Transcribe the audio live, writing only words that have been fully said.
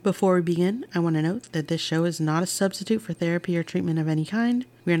Before we begin, I want to note that this show is not a substitute for therapy or treatment of any kind.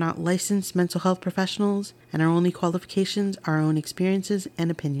 We are not licensed mental health professionals, and our only qualifications are our own experiences and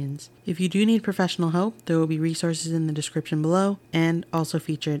opinions. If you do need professional help, there will be resources in the description below and also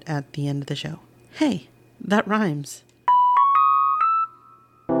featured at the end of the show. Hey, that rhymes.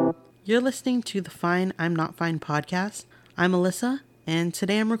 You're listening to the Fine I'm Not Fine podcast. I'm Alyssa, and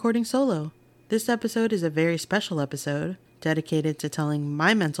today I'm recording solo. This episode is a very special episode dedicated to telling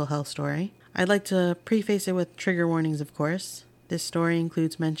my mental health story. I'd like to preface it with trigger warnings, of course. This story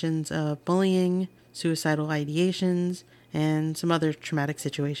includes mentions of bullying, suicidal ideations, and some other traumatic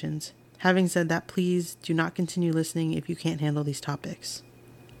situations. Having said that, please do not continue listening if you can't handle these topics.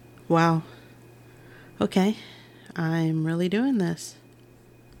 Wow. Okay, I'm really doing this.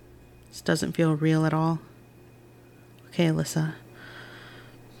 This doesn't feel real at all. Okay, Alyssa.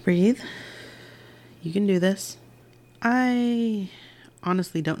 Breathe. You can do this. I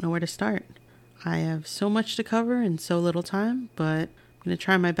honestly don't know where to start. I have so much to cover in so little time, but I'm going to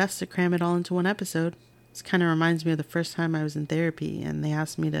try my best to cram it all into one episode. This kind of reminds me of the first time I was in therapy and they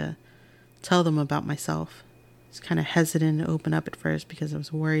asked me to tell them about myself. I was kind of hesitant to open up at first because I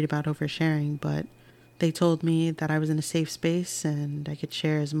was worried about oversharing, but they told me that I was in a safe space and I could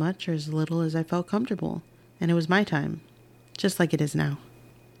share as much or as little as I felt comfortable. And it was my time, just like it is now.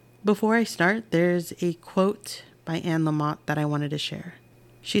 Before I start, there's a quote by Anne Lamott that I wanted to share.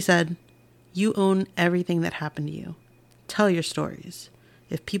 She said, "You own everything that happened to you. Tell your stories.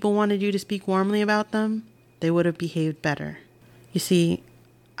 If people wanted you to speak warmly about them, they would have behaved better." You see,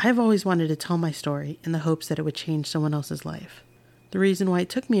 I've always wanted to tell my story in the hopes that it would change someone else's life. The reason why it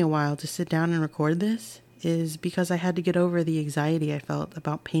took me a while to sit down and record this is because I had to get over the anxiety I felt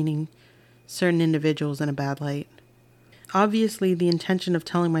about painting certain individuals in a bad light. Obviously, the intention of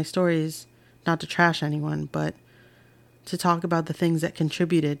telling my story is not to trash anyone, but to talk about the things that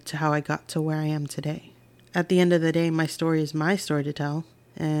contributed to how I got to where I am today. At the end of the day, my story is my story to tell,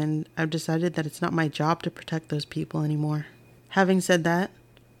 and I've decided that it's not my job to protect those people anymore. Having said that,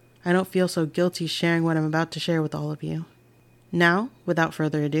 I don't feel so guilty sharing what I'm about to share with all of you. Now, without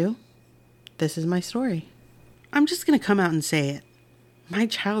further ado, this is my story. I'm just going to come out and say it. My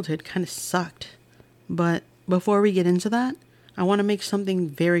childhood kind of sucked. But before we get into that, I want to make something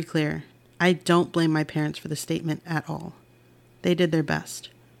very clear. I don't blame my parents for the statement at all. They did their best,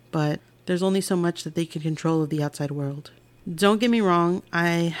 but there's only so much that they can control of the outside world. Don't get me wrong, I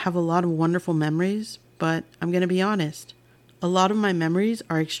have a lot of wonderful memories, but I'm going to be honest. A lot of my memories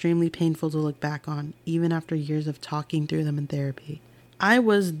are extremely painful to look back on, even after years of talking through them in therapy. I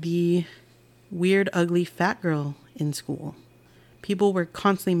was the weird, ugly, fat girl in school. People were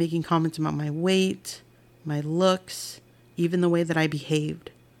constantly making comments about my weight, my looks, even the way that I behaved.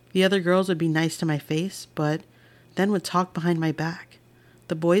 The other girls would be nice to my face, but then would talk behind my back.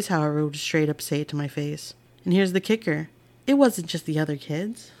 The boys, however, would straight up say it to my face. And here's the kicker. It wasn't just the other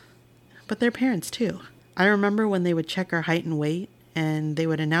kids, but their parents too. I remember when they would check our height and weight, and they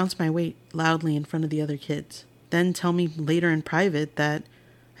would announce my weight loudly in front of the other kids. Then tell me later in private that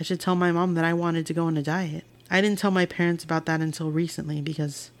I should tell my mom that I wanted to go on a diet. I didn't tell my parents about that until recently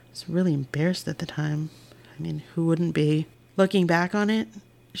because I was really embarrassed at the time. I mean, who wouldn't be? Looking back on it,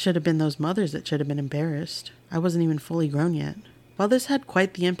 should have been those mothers that should have been embarrassed. I wasn't even fully grown yet. While this had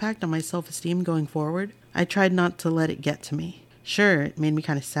quite the impact on my self-esteem going forward, I tried not to let it get to me. Sure, it made me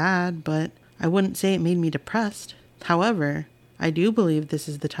kind of sad, but I wouldn't say it made me depressed. However, I do believe this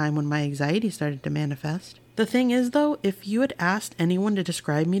is the time when my anxiety started to manifest. The thing is, though, if you had asked anyone to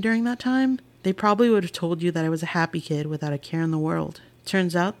describe me during that time, they probably would have told you that I was a happy kid without a care in the world.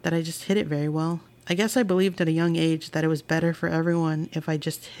 Turns out that I just hid it very well. I guess I believed at a young age that it was better for everyone if I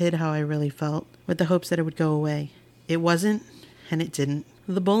just hid how I really felt, with the hopes that it would go away. It wasn't, and it didn't.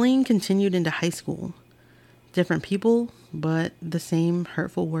 The bullying continued into high school. Different people, but the same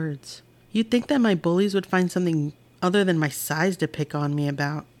hurtful words. You'd think that my bullies would find something other than my size to pick on me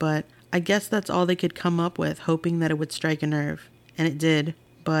about, but I guess that's all they could come up with, hoping that it would strike a nerve. And it did,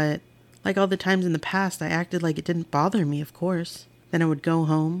 but like all the times in the past, I acted like it didn't bother me, of course. Then I would go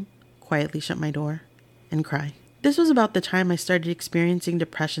home, quietly shut my door, and cry. This was about the time I started experiencing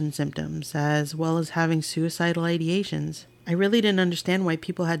depression symptoms, as well as having suicidal ideations. I really didn't understand why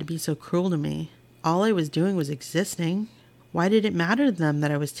people had to be so cruel to me. All I was doing was existing. Why did it matter to them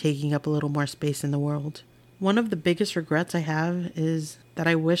that I was taking up a little more space in the world? One of the biggest regrets I have is that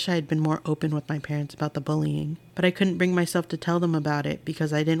I wish I had been more open with my parents about the bullying, but I couldn't bring myself to tell them about it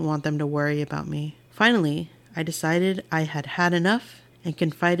because I didn't want them to worry about me. Finally, I decided I had had enough and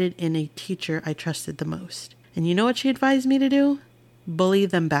confided in a teacher I trusted the most. And you know what she advised me to do? Bully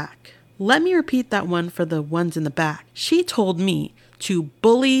them back. Let me repeat that one for the ones in the back. She told me to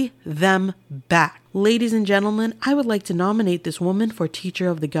bully them back. Ladies and gentlemen, I would like to nominate this woman for Teacher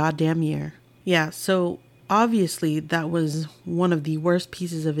of the Goddamn Year. Yeah, so obviously that was one of the worst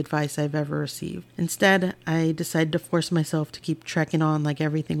pieces of advice I've ever received. Instead, I decided to force myself to keep trekking on like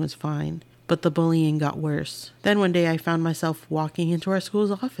everything was fine. But the bullying got worse. Then one day I found myself walking into our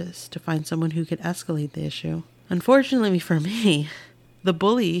school's office to find someone who could escalate the issue. Unfortunately for me, the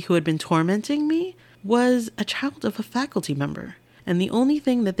bully who had been tormenting me was a child of a faculty member. And the only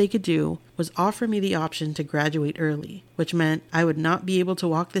thing that they could do was offer me the option to graduate early, which meant I would not be able to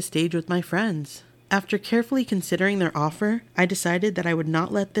walk the stage with my friends. After carefully considering their offer, I decided that I would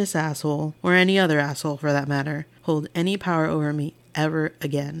not let this asshole, or any other asshole for that matter, hold any power over me ever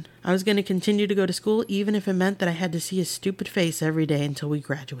again. I was going to continue to go to school even if it meant that I had to see his stupid face every day until we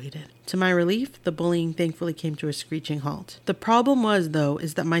graduated. To my relief, the bullying thankfully came to a screeching halt. The problem was, though,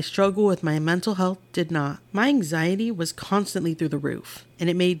 is that my struggle with my mental health did not. My anxiety was constantly through the roof, and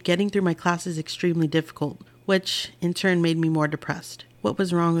it made getting through my classes extremely difficult, which in turn made me more depressed. What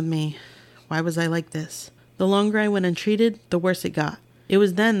was wrong with me? Why was I like this? The longer I went untreated, the worse it got. It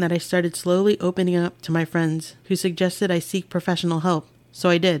was then that I started slowly opening up to my friends who suggested I seek professional help. So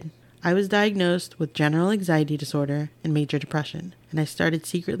I did. I was diagnosed with general anxiety disorder and major depression, and I started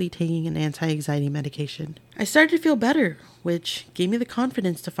secretly taking an anti-anxiety medication. I started to feel better, which gave me the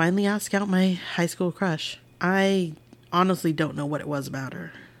confidence to finally ask out my high school crush. I honestly don't know what it was about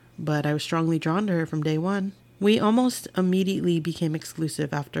her, but I was strongly drawn to her from day one. We almost immediately became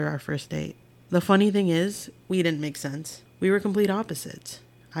exclusive after our first date. The funny thing is, we didn't make sense. We were complete opposites.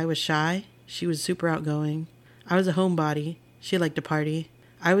 I was shy. She was super outgoing. I was a homebody. She liked to party.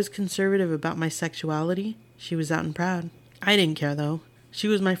 I was conservative about my sexuality. She was out and proud. I didn't care though. She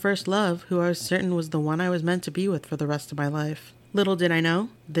was my first love, who I was certain was the one I was meant to be with for the rest of my life. Little did I know,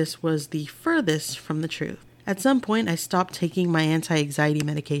 this was the furthest from the truth. At some point, I stopped taking my anti-anxiety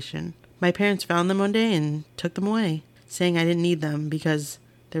medication. My parents found them one day and took them away, saying I didn't need them because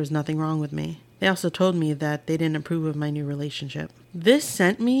there was nothing wrong with me. They also told me that they didn't approve of my new relationship. This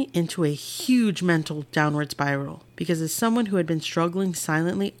sent me into a huge mental downward spiral because as someone who had been struggling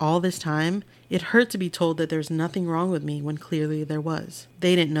silently all this time, it hurt to be told that there's nothing wrong with me when clearly there was.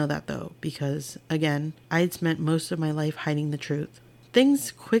 They didn't know that though because, again, I had spent most of my life hiding the truth.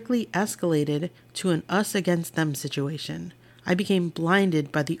 Things quickly escalated to an us against them situation. I became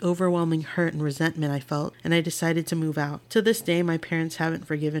blinded by the overwhelming hurt and resentment I felt, and I decided to move out. To this day, my parents haven't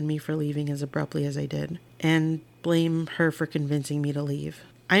forgiven me for leaving as abruptly as I did, and blame her for convincing me to leave.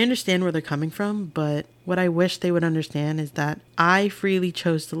 I understand where they're coming from, but what I wish they would understand is that I freely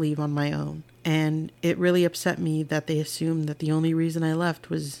chose to leave on my own, and it really upset me that they assumed that the only reason I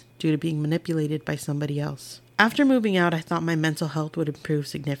left was due to being manipulated by somebody else. After moving out, I thought my mental health would improve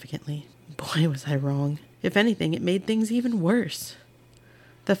significantly. Boy, was I wrong. If anything, it made things even worse.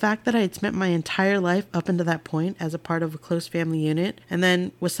 The fact that I had spent my entire life up until that point as a part of a close family unit and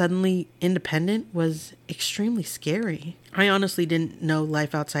then was suddenly independent was extremely scary. I honestly didn't know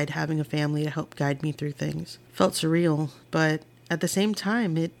life outside having a family to help guide me through things. Felt surreal, but at the same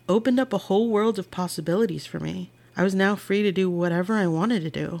time, it opened up a whole world of possibilities for me. I was now free to do whatever I wanted to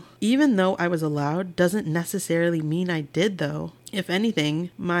do. Even though I was allowed doesn't necessarily mean I did though. If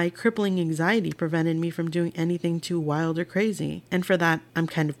anything, my crippling anxiety prevented me from doing anything too wild or crazy, and for that, I'm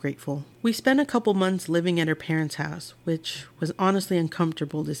kind of grateful. We spent a couple months living at her parents' house, which was honestly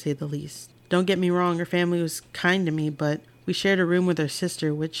uncomfortable to say the least. Don't get me wrong, her family was kind to me, but we shared a room with her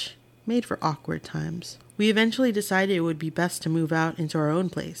sister, which made for awkward times. We eventually decided it would be best to move out into our own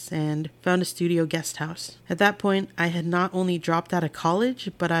place and found a studio guest house. At that point, I had not only dropped out of college,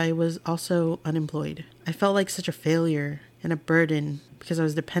 but I was also unemployed. I felt like such a failure and a burden because I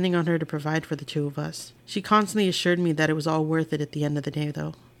was depending on her to provide for the two of us. She constantly assured me that it was all worth it at the end of the day,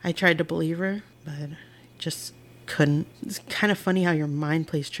 though. I tried to believe her, but I just couldn't. It's kind of funny how your mind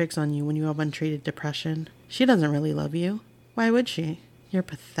plays tricks on you when you have untreated depression. She doesn't really love you. Why would she? You're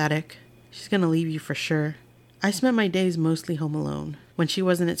pathetic. She's gonna leave you for sure. I spent my days mostly home alone. When she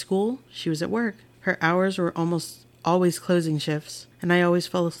wasn't at school, she was at work. Her hours were almost always closing shifts, and I always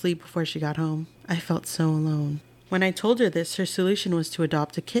fell asleep before she got home. I felt so alone. When I told her this, her solution was to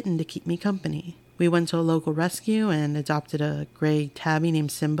adopt a kitten to keep me company. We went to a local rescue and adopted a gray tabby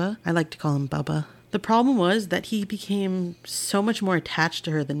named Simba. I like to call him Bubba. The problem was that he became so much more attached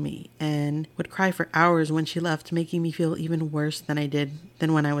to her than me and would cry for hours when she left, making me feel even worse than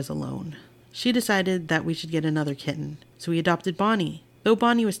when I was alone. She decided that we should get another kitten, so we adopted Bonnie. Though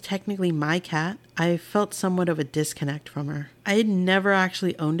Bonnie was technically my cat, I felt somewhat of a disconnect from her. I had never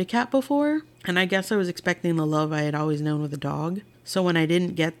actually owned a cat before, and I guess I was expecting the love I had always known with a dog. So when I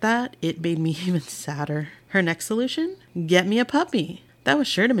didn't get that, it made me even sadder. Her next solution? Get me a puppy. That was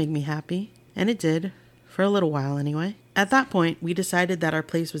sure to make me happy. And it did. For a little while anyway. At that point, we decided that our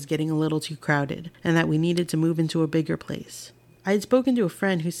place was getting a little too crowded and that we needed to move into a bigger place. I had spoken to a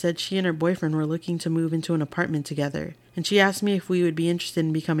friend who said she and her boyfriend were looking to move into an apartment together, and she asked me if we would be interested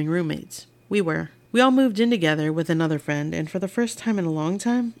in becoming roommates. We were. We all moved in together with another friend, and for the first time in a long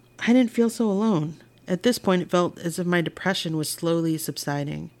time, I didn't feel so alone. At this point, it felt as if my depression was slowly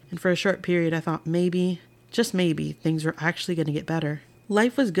subsiding, and for a short period I thought maybe, just maybe, things were actually going to get better.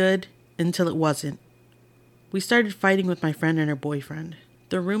 Life was good until it wasn't. We started fighting with my friend and her boyfriend.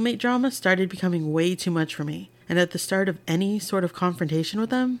 The roommate drama started becoming way too much for me, and at the start of any sort of confrontation with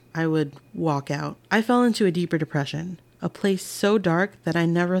them, I would walk out. I fell into a deeper depression, a place so dark that I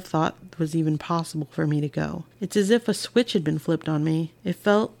never thought was even possible for me to go. It's as if a switch had been flipped on me. It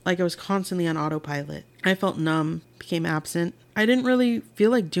felt like I was constantly on autopilot. I felt numb, became absent. I didn't really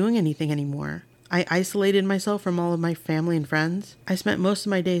feel like doing anything anymore. I isolated myself from all of my family and friends. I spent most of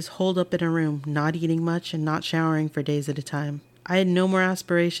my days holed up in a room, not eating much and not showering for days at a time. I had no more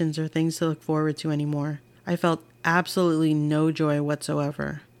aspirations or things to look forward to anymore. I felt absolutely no joy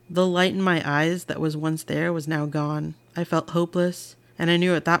whatsoever. The light in my eyes that was once there was now gone. I felt hopeless, and I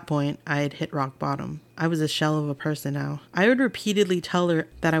knew at that point I had hit rock bottom. I was a shell of a person now. I would repeatedly tell her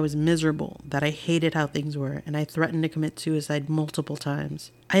that I was miserable, that I hated how things were, and I threatened to commit suicide multiple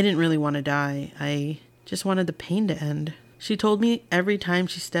times. I didn't really want to die. I just wanted the pain to end. She told me every time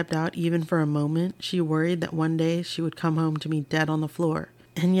she stepped out, even for a moment, she worried that one day she would come home to me dead on the floor.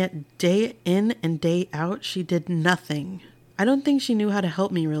 And yet, day in and day out, she did nothing. I don't think she knew how to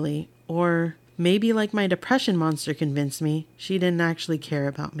help me really, or maybe like my depression monster convinced me, she didn't actually care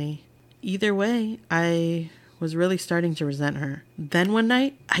about me. Either way, I was really starting to resent her. Then one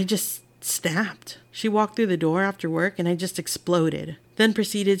night, I just snapped. She walked through the door after work and I just exploded. Then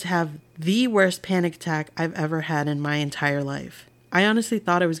proceeded to have the worst panic attack I've ever had in my entire life. I honestly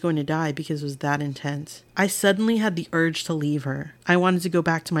thought I was going to die because it was that intense. I suddenly had the urge to leave her. I wanted to go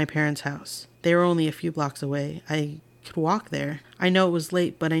back to my parents' house. They were only a few blocks away. I could walk there. I know it was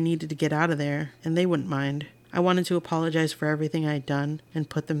late, but I needed to get out of there, and they wouldn't mind. I wanted to apologize for everything I had done and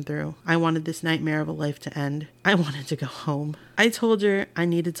put them through. I wanted this nightmare of a life to end. I wanted to go home. I told her I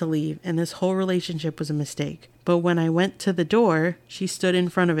needed to leave, and this whole relationship was a mistake. But when I went to the door, she stood in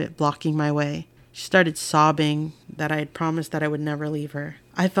front of it, blocking my way. She started sobbing that I had promised that I would never leave her.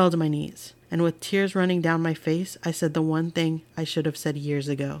 I fell to my knees, and with tears running down my face, I said the one thing I should have said years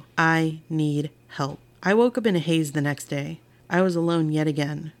ago. I need help. I woke up in a haze the next day. I was alone yet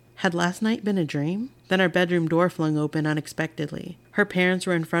again. Had last night been a dream? Then our bedroom door flung open unexpectedly. Her parents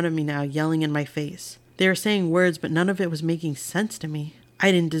were in front of me now, yelling in my face. They were saying words, but none of it was making sense to me.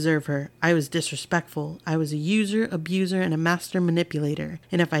 I didn't deserve her. I was disrespectful. I was a user, abuser, and a master manipulator.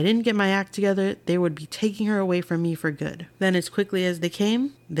 And if I didn't get my act together, they would be taking her away from me for good. Then as quickly as they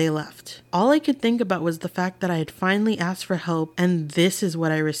came, they left. All I could think about was the fact that I had finally asked for help, and this is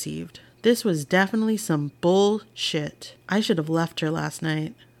what I received. This was definitely some bullshit. I should have left her last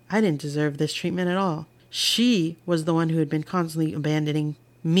night. I didn't deserve this treatment at all. She was the one who had been constantly abandoning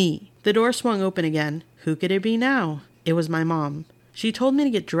me. The door swung open again. Who could it be now? It was my mom. She told me to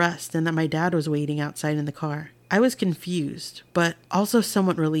get dressed and that my dad was waiting outside in the car. I was confused, but also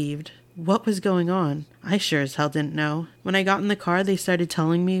somewhat relieved. What was going on? I sure as hell didn't know. When I got in the car, they started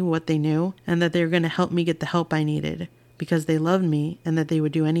telling me what they knew and that they were going to help me get the help I needed because they loved me and that they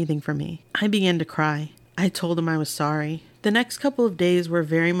would do anything for me. I began to cry. I told them I was sorry. The next couple of days were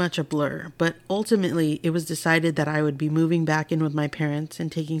very much a blur, but ultimately it was decided that I would be moving back in with my parents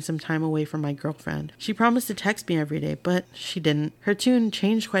and taking some time away from my girlfriend. She promised to text me every day, but she didn't. Her tune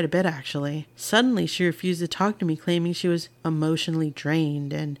changed quite a bit, actually. Suddenly, she refused to talk to me, claiming she was emotionally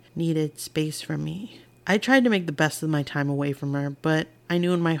drained and needed space from me. I tried to make the best of my time away from her, but I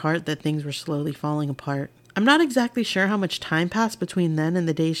knew in my heart that things were slowly falling apart. I'm not exactly sure how much time passed between then and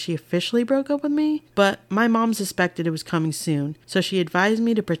the day she officially broke up with me, but my mom suspected it was coming soon, so she advised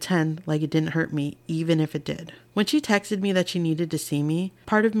me to pretend like it didn't hurt me, even if it did. When she texted me that she needed to see me,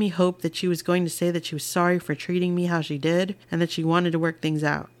 part of me hoped that she was going to say that she was sorry for treating me how she did and that she wanted to work things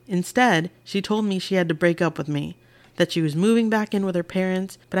out. Instead, she told me she had to break up with me, that she was moving back in with her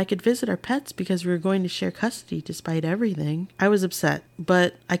parents, but I could visit our pets because we were going to share custody despite everything. I was upset,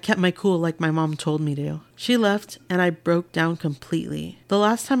 but I kept my cool like my mom told me to. She left, and I broke down completely. The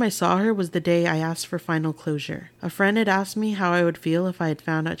last time I saw her was the day I asked for final closure. A friend had asked me how I would feel if I had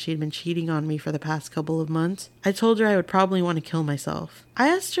found out she had been cheating on me for the past couple of months. I told her I would probably want to kill myself. I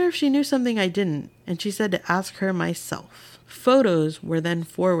asked her if she knew something I didn't, and she said to ask her myself. Photos were then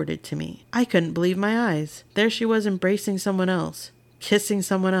forwarded to me. I couldn't believe my eyes. There she was embracing someone else, kissing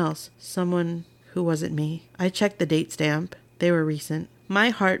someone else, someone who wasn't me. I checked the date stamp. They were recent. My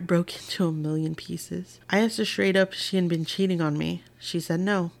heart broke into a million pieces. I asked her straight up if she had been cheating on me. She said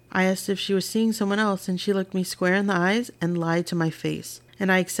no. I asked if she was seeing someone else, and she looked me square in the eyes and lied to my face.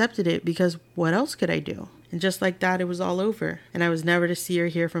 And I accepted it because what else could I do? And just like that, it was all over, and I was never to see or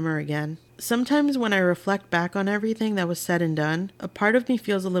hear from her again. Sometimes when I reflect back on everything that was said and done, a part of me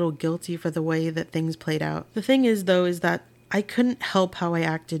feels a little guilty for the way that things played out. The thing is, though, is that I couldn't help how I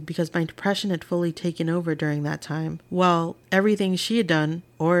acted because my depression had fully taken over during that time, while everything she had done,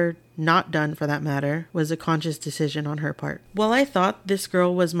 or not done for that matter, was a conscious decision on her part. While I thought this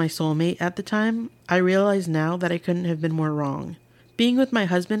girl was my soulmate at the time, I realize now that I couldn't have been more wrong. Being with my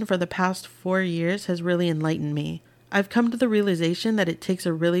husband for the past 4 years has really enlightened me. I've come to the realization that it takes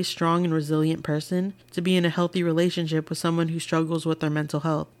a really strong and resilient person to be in a healthy relationship with someone who struggles with their mental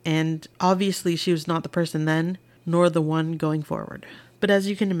health. And obviously she was not the person then, nor the one going forward. But as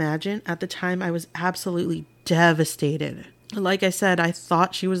you can imagine, at the time I was absolutely devastated. Like I said, I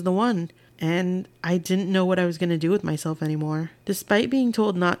thought she was the one, and I didn't know what I was going to do with myself anymore. Despite being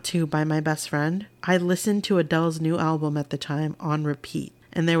told not to by my best friend, I listened to Adele's new album at the time on repeat,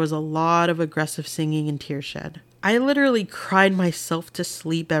 and there was a lot of aggressive singing and tear shed. I literally cried myself to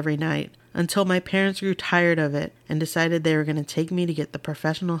sleep every night until my parents grew tired of it and decided they were going to take me to get the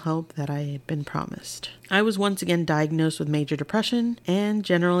professional help that I had been promised. I was once again diagnosed with major depression and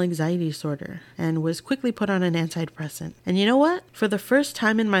general anxiety disorder and was quickly put on an antidepressant. And you know what? For the first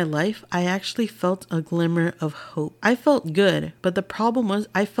time in my life, I actually felt a glimmer of hope. I felt good, but the problem was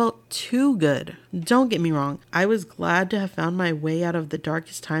I felt too good. Don't get me wrong, I was glad to have found my way out of the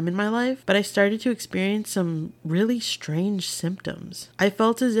darkest time in my life, but I started to experience some really strange symptoms. I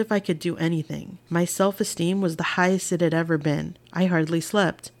felt as if I could do anything. My self-esteem was the highest it had ever been. I hardly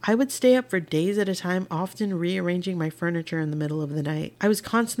slept. I would stay up for days at a time, often rearranging my furniture in the middle of the night. I was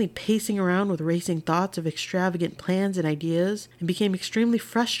constantly pacing around with racing thoughts of extravagant plans and ideas, and became extremely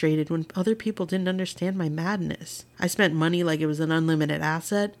frustrated when other people didn't understand my madness. I spent money like it was an unlimited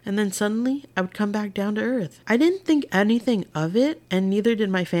asset, and then suddenly I would come back down to earth. I didn't think anything of it, and neither did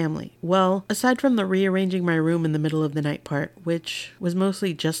my family. Well, aside from the rearranging my room in the middle of the night part, which was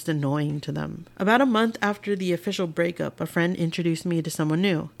mostly just annoying to them. About a month after the official breakup, a friend introduced me to someone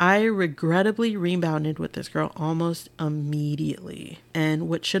new. I regrettably rebounded with this girl almost immediately, and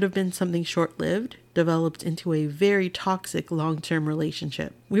what should have been something short-lived developed into a very toxic long-term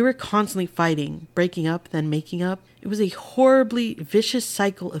relationship. We were constantly fighting, breaking up, then making up. It was a horribly vicious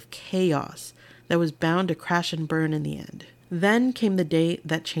cycle of chaos that was bound to crash and burn in the end. Then came the day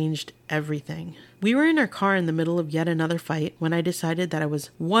that changed everything. We were in our car in the middle of yet another fight when I decided that I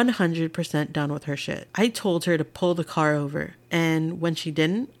was 100% done with her shit. I told her to pull the car over, and when she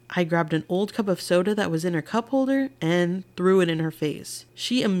didn't, I grabbed an old cup of soda that was in her cup holder and threw it in her face.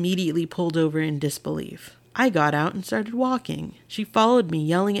 She immediately pulled over in disbelief. I got out and started walking. She followed me,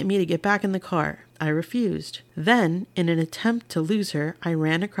 yelling at me to get back in the car. I refused. Then, in an attempt to lose her, I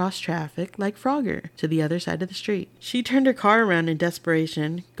ran across traffic like Frogger to the other side of the street. She turned her car around in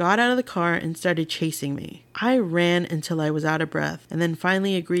desperation, got out of the car, and started chasing me. I ran until I was out of breath, and then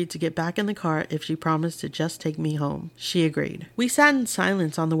finally agreed to get back in the car if she promised to just take me home. She agreed. We sat in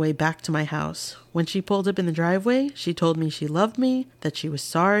silence on the way back to my house. When she pulled up in the driveway, she told me she loved me, that she was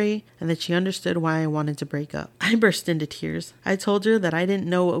sorry, and that she understood why I wanted to break up. I burst into tears. I told her that I didn't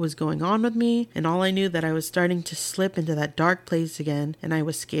know what was going on with me, and all I knew that I was starting to slip into that dark place again, and I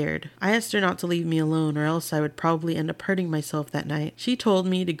was scared. I asked her not to leave me alone, or else I would probably end up hurting myself that night. She told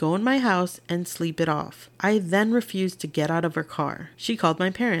me to go in my house and sleep it off. I then refused to get out of her car. She called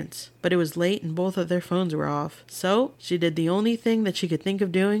my parents, but it was late and both of their phones were off. So she did the only thing that she could think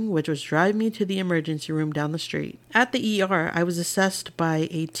of doing, which was drive me to the emergency room down the street. At the ER, I was assessed by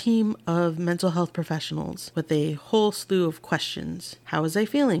a team of mental health professionals with a whole slew of questions. How was I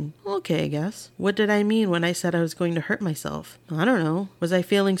feeling? Okay, I guess. What did I mean when I said I was going to hurt myself? I don't know. Was I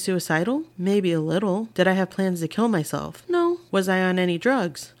feeling suicidal? Maybe a little. Did I have plans to kill myself? No. Was I on any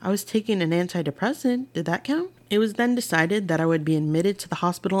drugs? I was taking an antidepressant. Did that count? It was then decided that I would be admitted to the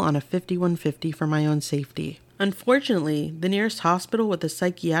hospital on a 5150 for my own safety. Unfortunately, the nearest hospital with a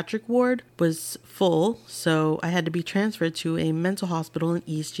psychiatric ward was full, so I had to be transferred to a mental hospital in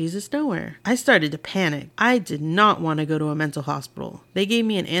East Jesus Nowhere. I started to panic. I did not want to go to a mental hospital. They gave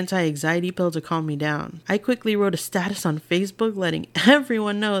me an anti-anxiety pill to calm me down. I quickly wrote a status on Facebook letting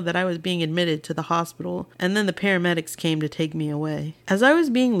everyone know that I was being admitted to the hospital, and then the paramedics came to take me away. As I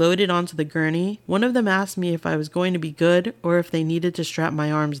was being loaded onto the gurney, one of them asked me if I was going to be good or if they needed to strap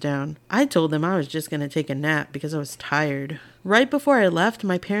my arms down. I told them I was just going to take a nap. back because I was tired. Right before I left,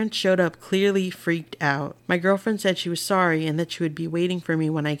 my parents showed up clearly freaked out. My girlfriend said she was sorry and that she would be waiting for me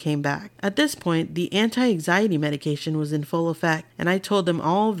when I came back. At this point, the anti-anxiety medication was in full effect, and I told them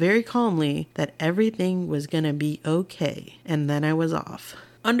all very calmly that everything was gonna be okay, and then I was off.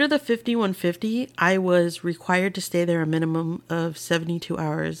 Under the 5150, I was required to stay there a minimum of 72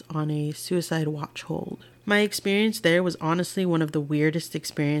 hours on a suicide watch hold. My experience there was honestly one of the weirdest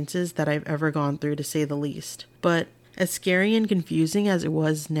experiences that I've ever gone through, to say the least. But as scary and confusing as it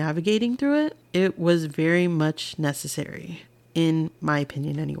was navigating through it, it was very much necessary, in my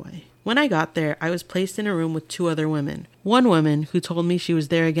opinion anyway. When I got there, I was placed in a room with 2 other women. One woman who told me she was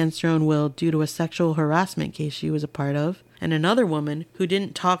there against her own will due to a sexual harassment case she was a part of, and another woman who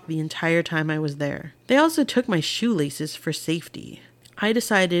didn't talk the entire time I was there. They also took my shoelaces for safety. I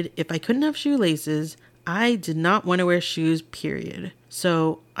decided if I couldn't have shoelaces, I did not want to wear shoes, period.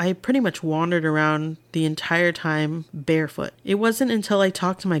 So I pretty much wandered around the entire time barefoot. It wasn't until I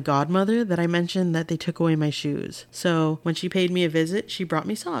talked to my godmother that I mentioned that they took away my shoes. So when she paid me a visit, she brought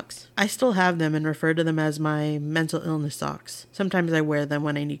me socks. I still have them and refer to them as my mental illness socks. Sometimes I wear them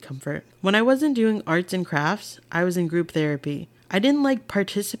when I need comfort. When I wasn't doing arts and crafts, I was in group therapy. I didn't like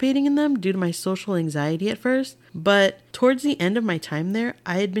participating in them due to my social anxiety at first, but towards the end of my time there,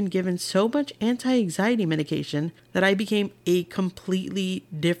 I had been given so much anti-anxiety medication that I became a completely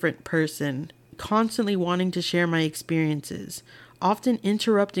different person, constantly wanting to share my experiences, often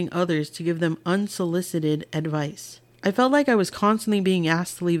interrupting others to give them unsolicited advice. I felt like I was constantly being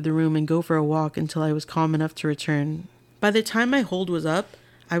asked to leave the room and go for a walk until I was calm enough to return. By the time my hold was up,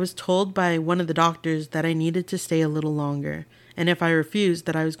 I was told by one of the doctors that I needed to stay a little longer, and if I refused,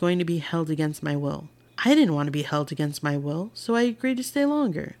 that I was going to be held against my will. I didn't want to be held against my will, so I agreed to stay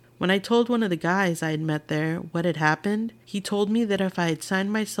longer. When I told one of the guys I had met there what had happened, he told me that if I had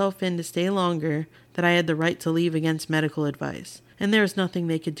signed myself in to stay longer, that I had the right to leave against medical advice, and there was nothing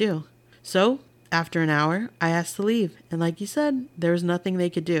they could do. So, after an hour, I asked to leave, and like you said, there was nothing they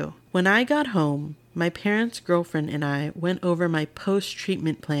could do. When I got home, my parents' girlfriend and I went over my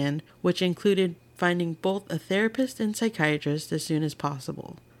post-treatment plan, which included finding both a therapist and psychiatrist as soon as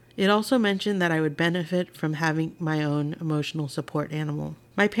possible. It also mentioned that I would benefit from having my own emotional support animal.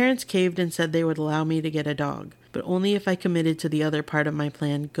 My parents caved and said they would allow me to get a dog, but only if I committed to the other part of my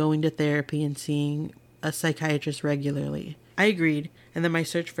plan, going to therapy and seeing a psychiatrist regularly. I agreed, and then my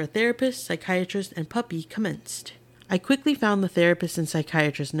search for a therapist, psychiatrist, and puppy commenced. I quickly found the therapist and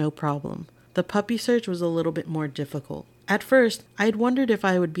psychiatrist no problem. The puppy search was a little bit more difficult. At first, I had wondered if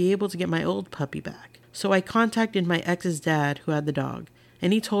I would be able to get my old puppy back, so I contacted my ex's dad who had the dog,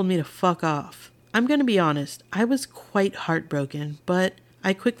 and he told me to fuck off. I'm gonna be honest, I was quite heartbroken, but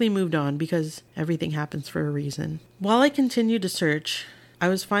I quickly moved on because everything happens for a reason. While I continued to search, I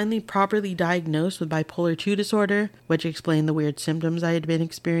was finally properly diagnosed with bipolar II disorder, which explained the weird symptoms I had been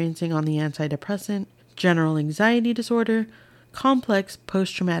experiencing on the antidepressant, general anxiety disorder, complex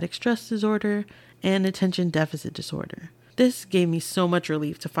post-traumatic stress disorder, and attention deficit disorder. This gave me so much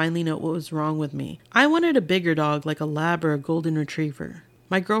relief to finally know what was wrong with me. I wanted a bigger dog like a lab or a golden retriever.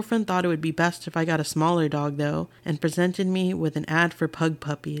 My girlfriend thought it would be best if I got a smaller dog though, and presented me with an ad for pug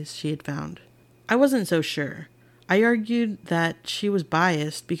puppies she had found. I wasn't so sure. I argued that she was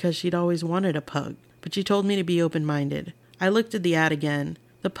biased because she'd always wanted a pug, but she told me to be open-minded. I looked at the ad again.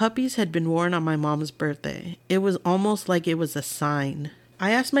 The puppies had been worn on my mom's birthday. It was almost like it was a sign. I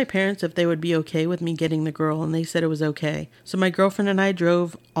asked my parents if they would be okay with me getting the girl, and they said it was okay. So my girlfriend and I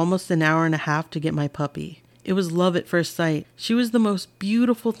drove almost an hour and a half to get my puppy. It was love at first sight. She was the most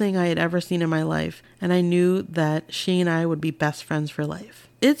beautiful thing I had ever seen in my life, and I knew that she and I would be best friends for life.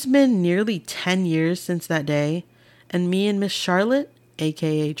 It's been nearly 10 years since that day, and me and Miss Charlotte,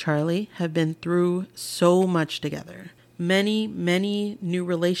 aka Charlie, have been through so much together. Many, many new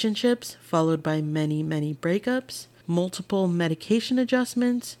relationships, followed by many, many breakups, multiple medication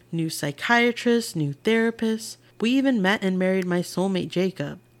adjustments, new psychiatrists, new therapists. We even met and married my soulmate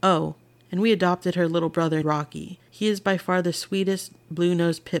Jacob. Oh, and we adopted her little brother Rocky. He is by far the sweetest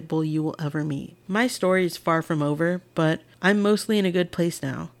blue-nosed pit bull you will ever meet. My story is far from over, but I'm mostly in a good place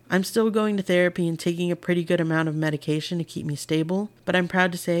now. I'm still going to therapy and taking a pretty good amount of medication to keep me stable, but I'm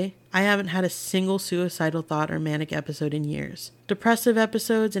proud to say I haven't had a single suicidal thought or manic episode in years. Depressive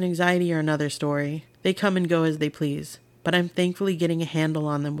episodes and anxiety are another story. They come and go as they please, but I'm thankfully getting a handle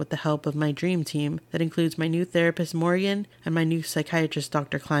on them with the help of my dream team that includes my new therapist Morgan and my new psychiatrist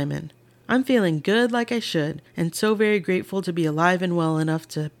Dr. Kleiman. I'm feeling good like I should, and so very grateful to be alive and well enough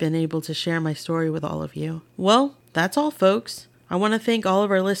to have been able to share my story with all of you. Well, that's all, folks. I want to thank all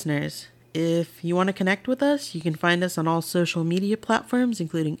of our listeners. If you want to connect with us, you can find us on all social media platforms,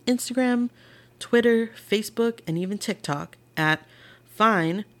 including Instagram, Twitter, Facebook, and even TikTok at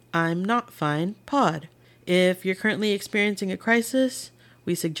Fine, I'm Not Fine Pod. If you're currently experiencing a crisis,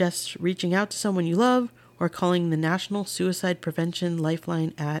 we suggest reaching out to someone you love or calling the National Suicide Prevention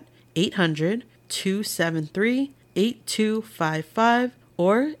Lifeline at 800-273-8255.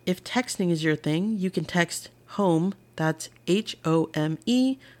 Or if texting is your thing, you can text HOME, that's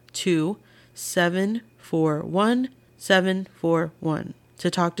HOME, to 741-741 to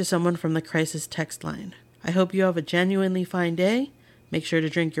talk to someone from the crisis text line. I hope you have a genuinely fine day. Make sure to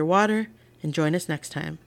drink your water and join us next time.